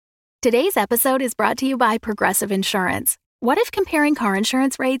Today's episode is brought to you by Progressive Insurance. What if comparing car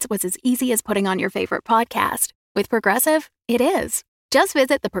insurance rates was as easy as putting on your favorite podcast? With Progressive, it is. Just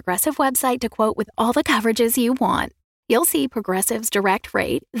visit the Progressive website to quote with all the coverages you want. You'll see Progressive's direct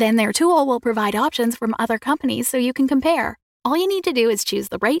rate, then their tool will provide options from other companies so you can compare. All you need to do is choose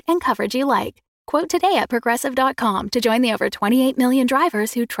the rate and coverage you like. Quote today at Progressive.com to join the over 28 million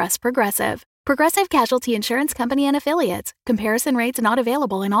drivers who trust Progressive. Progressive Casualty Insurance Company and Affiliates. Comparison rates not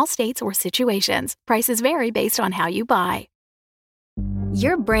available in all states or situations. Prices vary based on how you buy.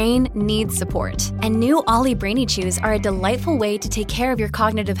 Your brain needs support, and new Ollie Brainy Chews are a delightful way to take care of your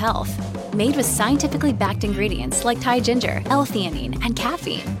cognitive health. Made with scientifically backed ingredients like Thai ginger, L-theanine, and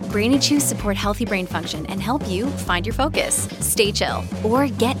caffeine, Brainy Chews support healthy brain function and help you find your focus, stay chill, or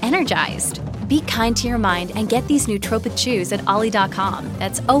get energized. Be kind to your mind and get these nootropic chews at ollie.com.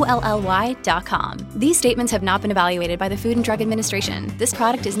 That's OLLY.com. These statements have not been evaluated by the Food and Drug Administration. This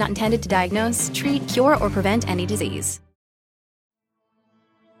product is not intended to diagnose, treat, cure, or prevent any disease.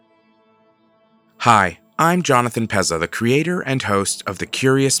 Hi, I'm Jonathan Pezza, the creator and host of the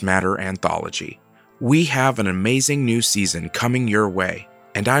Curious Matter Anthology. We have an amazing new season coming your way,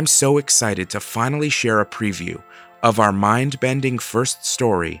 and I'm so excited to finally share a preview of our mind-bending first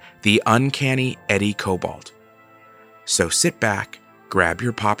story, The Uncanny Cobalt. So sit back, grab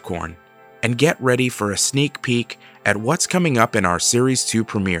your popcorn, and get ready for a sneak peek at what's coming up in our Series 2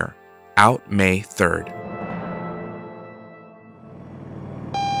 premiere, out May 3rd.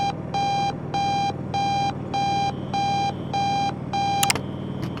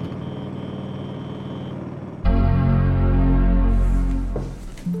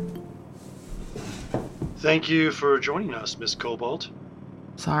 Thank you for joining us, Miss Cobalt.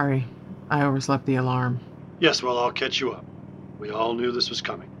 Sorry, I overslept the alarm. Yes, well, I'll catch you up. We all knew this was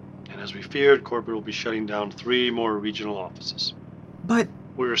coming. And as we feared, corporate will be shutting down 3 more regional offices. But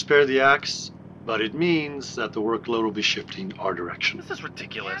We were spared the axe, but it means that the workload will be shifting our direction. This is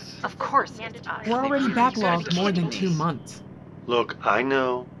ridiculous. Of course. we're already backlogged more than 2 months. Look, I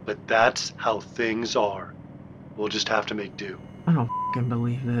know, but that's how things are. We'll just have to make do. I don't f***ing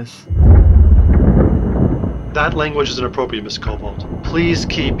believe this. That language is inappropriate, Miss Cobalt. Please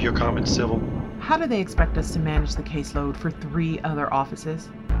keep your comments civil. How do they expect us to manage the caseload for 3 other offices?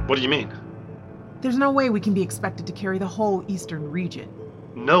 What do you mean? There's no way we can be expected to carry the whole eastern region.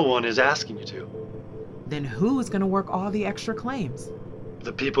 No one is asking you to. Then who is going to work all the extra claims?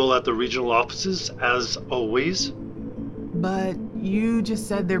 The people at the regional offices, as always. But you just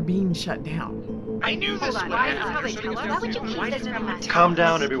said they're being shut down. I knew this would happen. Calm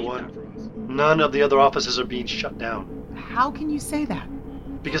down, everyone. None of the other offices are being shut down. How can you say that?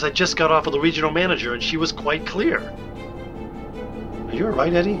 Because I just got off with the regional manager and she was quite clear. Are you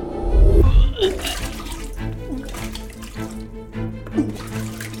alright, Eddie?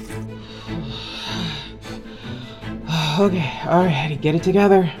 Okay, alright, get it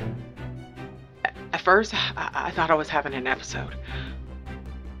together. At first, I thought I was having an episode.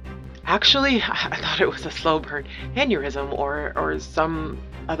 Actually, I thought it was a slow burn aneurysm or some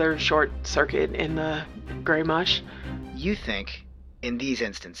other short circuit in the gray mush. You think, in these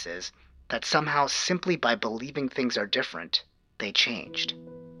instances, that somehow simply by believing things are different, they changed.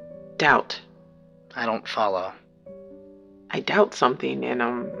 Doubt. I don't follow. I doubt something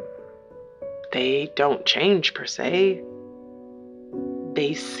and they don't change per se.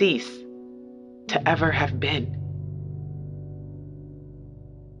 They cease to ever have been.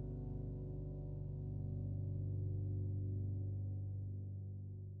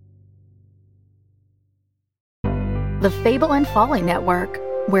 The Fable and Folly Network,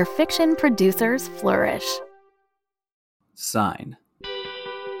 where fiction producers flourish. Sine.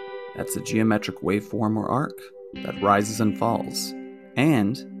 That's a geometric waveform or arc that rises and falls.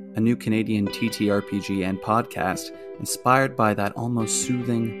 And a new Canadian TTRPG and podcast inspired by that almost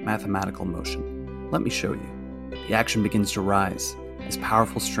soothing mathematical motion. Let me show you. The action begins to rise as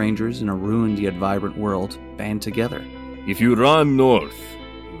powerful strangers in a ruined yet vibrant world band together. If you run north,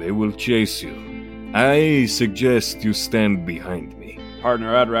 they will chase you. I suggest you stand behind me.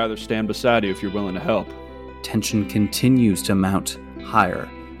 Partner, I'd rather stand beside you if you're willing to help. Tension continues to mount higher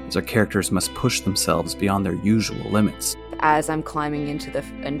as our characters must push themselves beyond their usual limits. As I'm climbing into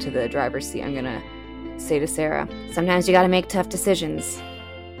the driver's seat, I'm gonna say to Sarah, sometimes you gotta make tough decisions.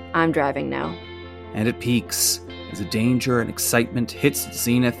 I'm driving now. And it peaks as the danger and excitement hits its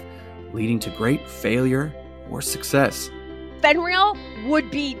zenith, leading to great failure or success. Fenrir would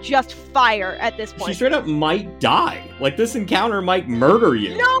be just fire at this point. She straight up might die. Like, this encounter might murder you.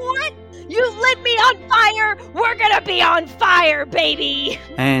 You know what? You lit me on fire! We're gonna be on fire, baby!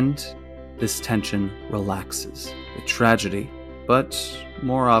 And this tension relaxes with tragedy, but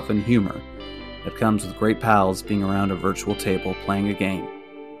more often humor, that comes with great pals being around a virtual table playing a game.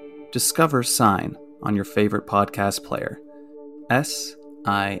 Discover Sign on your favorite podcast player.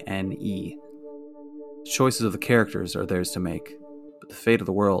 SINE. Choices of the characters are theirs to make, but the fate of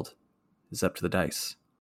the world is up to the dice.